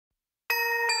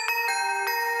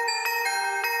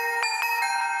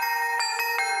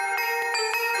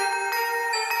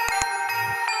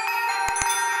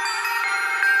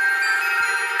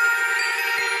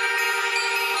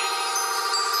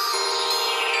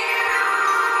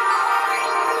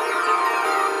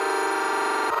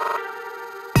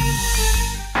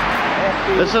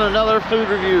This is another food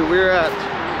review. We're at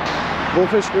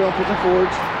Bullfish Grill in Pigeon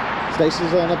Forge.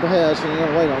 Stacy's on up ahead, so you're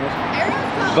gonna wait on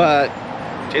us. But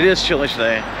it is chilly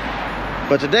today.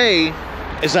 But today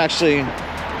is actually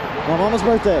my mama's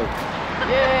birthday.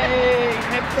 Yay!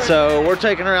 So we're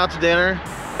taking her out to dinner.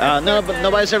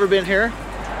 Nobody's ever been here,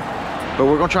 but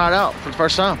we're gonna try it out for the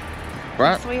first time.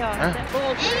 Right? Yes, we are. Yeah.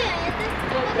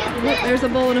 Look, there's a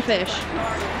bowl and a fish. Look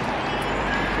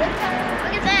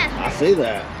at that. I see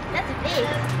that. That's a fish.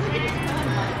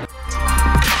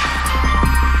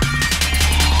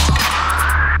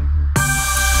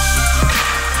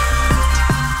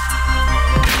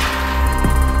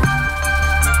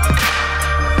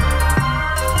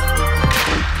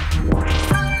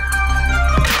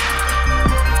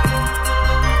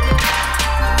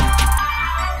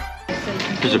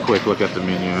 Here's a quick look at the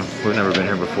menu. We've never been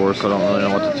here before, so I don't really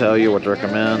know what to tell you, what to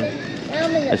recommend.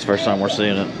 It's the first time we're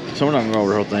seeing it. So we're not gonna go over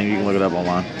the whole thing. You can look it up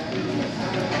online.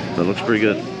 But it looks pretty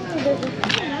good.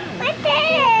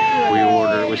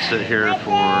 We sit here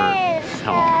for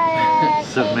how long?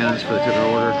 7 minutes for the took our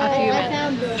order? A few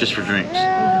minutes. Just for drinks.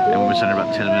 And we've been sitting here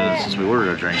about 10 minutes since we ordered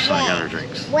our drinks, so I got our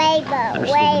drinks.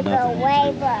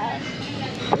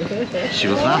 She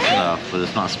was nice enough, but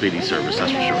it's not speedy service,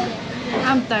 that's for sure.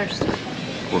 I'm thirsty.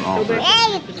 We're all thirsty.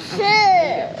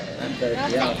 I'm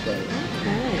thirsty also.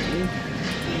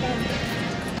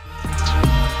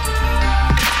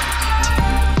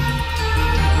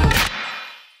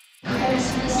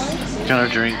 Got our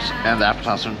drinks and the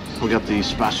appetizer. We got the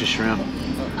spicy shrimp.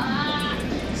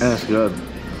 And it's good.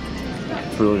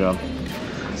 It's really good.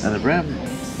 And the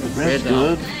bread's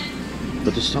good,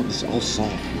 but there's something that's all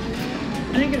salt.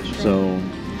 I think it's So,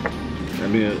 I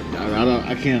mean,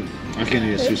 I can't eat it.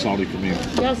 It's too salty for me.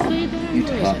 Y'all see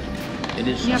that? It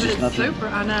is Yeah, but just it's nothing. super,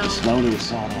 I know. It's loaded with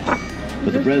salt on it.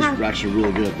 But the bread's actually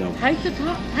really good though. Take the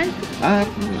top, take the I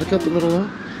cut the middle up.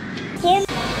 Well,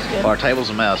 our table's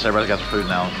a mess. Everybody's got their food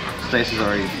now. Stacy's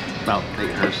already about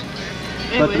ate hers.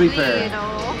 But to be fair,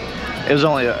 it was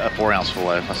only a 4-ounce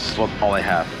fillet. That's all they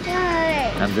have.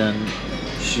 And then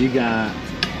she got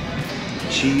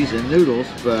cheese and noodles,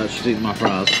 but she's eating my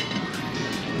fries.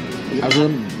 I was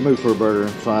in the mood for a burger,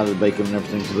 so I added bacon and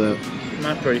everything to that.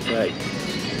 My pretty plate.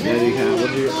 Eddie had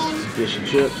what you fish and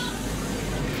chips.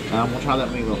 We'll try that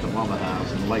meatloaf that Mama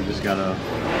has, and Blake just got a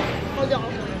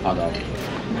hot dog.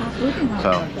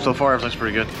 So far everything's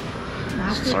pretty good.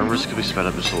 Service could be sped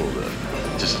up just a little bit,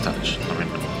 just a touch. I mean,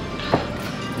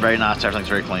 very nice. Everything's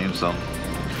very clean. So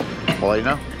we'll let you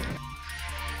know.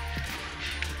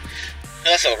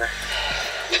 That's over.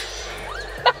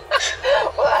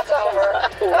 Well, that's over.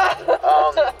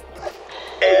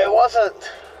 It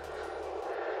wasn't.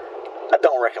 I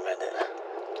don't recommend it.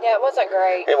 Yeah, it wasn't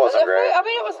great. It wasn't great. I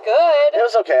mean, it was good. It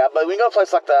was okay, but we can go to a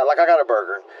place like that. Like I got a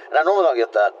burger, and I normally don't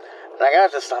get that. And I got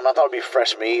it this time. I thought it'd be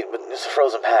fresh meat, but it's a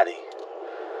frozen patty.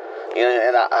 You know,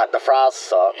 and the fries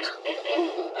sucked.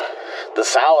 The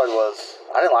salad was.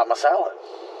 I didn't like my salad.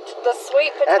 The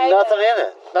sweet It potato. had nothing in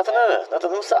it. Nothing in it.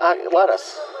 Nothing.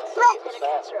 Lettuce.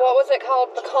 What was it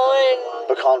called?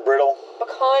 Pecan brittle.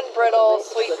 Pecan brittle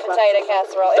sweet potato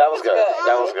casserole. That was good.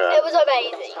 That was good. It was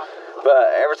amazing.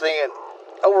 But everything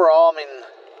overall, I mean,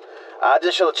 I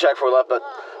did show the check for that, but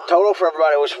total for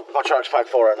everybody, which my truck's packed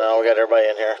full right now. We got everybody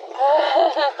in here.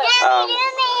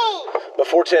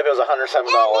 Before tip, it was $107.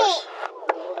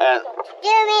 And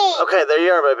okay, there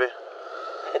you are, baby.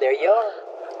 There you are.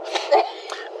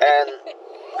 And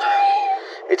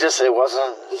it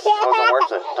wasn't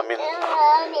worth it. I mean,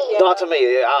 not to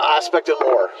me. I expected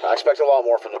more. I expected a lot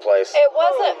more from the place. It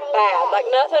wasn't bad. Like,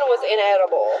 nothing was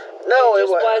inedible. No, it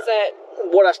just wasn't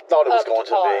what I thought it was up going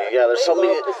to to par. be. Yeah, there's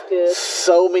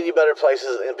so many better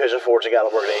places in Pigeon Forge and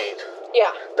Gatlinburg to eat.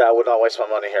 Yeah. That I would not waste my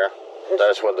money here. That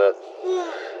just wouldn't do it.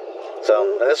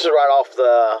 So, and this is right off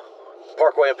the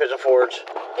Parkway in Pigeon Forge.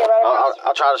 Yeah, right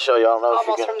I'll try to show you. I don't know if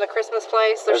you almost can. from the Christmas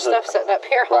place. There's stuff sitting up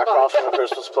here. Right across from the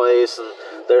Christmas place, and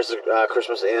there's the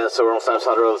Christmas Inn, so we're on the same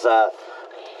side of the road as that.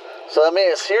 So, I mean,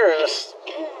 it's here, and it's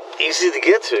easy to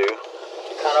get to.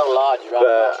 Kind of lodge, right?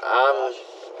 But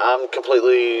I'm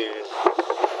completely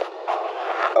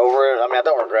over it. I mean, I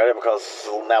don't regret it because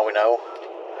now we know.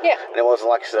 Yeah. And it wasn't,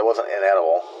 like I said, it wasn't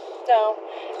inedible. No.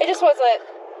 It just wasn't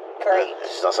great.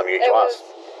 It's just not something you eat twice.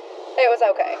 It was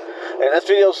okay. And this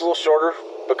video's a little shorter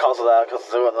because of that, because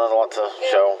there wasn't a lot to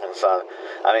show inside.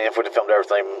 I mean, if we'd have filmed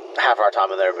everything, half our time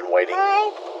in there would have been waiting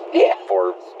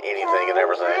for anything and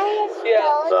everything. Yeah.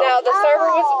 So. Now, the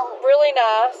server was really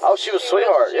nice. Oh, she was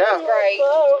sweetheart, She was great.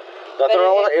 Nothing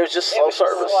wrong with it. It was just slow was just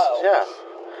service. slow. Yeah.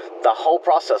 The whole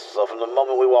process was slow from the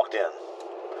moment we walked in.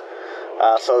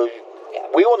 So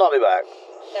we will not be back.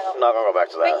 No. I'm not going to go back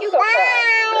to that. But you go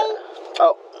try.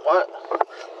 Oh, what?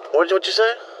 What'd you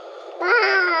say?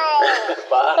 Bye.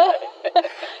 Bye.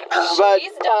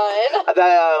 She's done.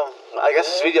 I guess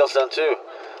this video's done too.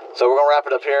 So we're gonna wrap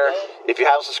it up here. If you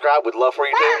haven't subscribed, we'd love for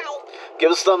you to.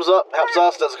 Give us a thumbs up. Helps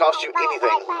us. Doesn't cost you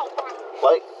anything.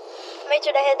 Like. Make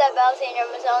sure to hit that bell so you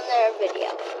never miss on their video.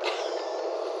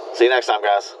 See you next time,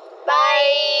 guys.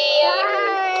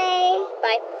 Bye.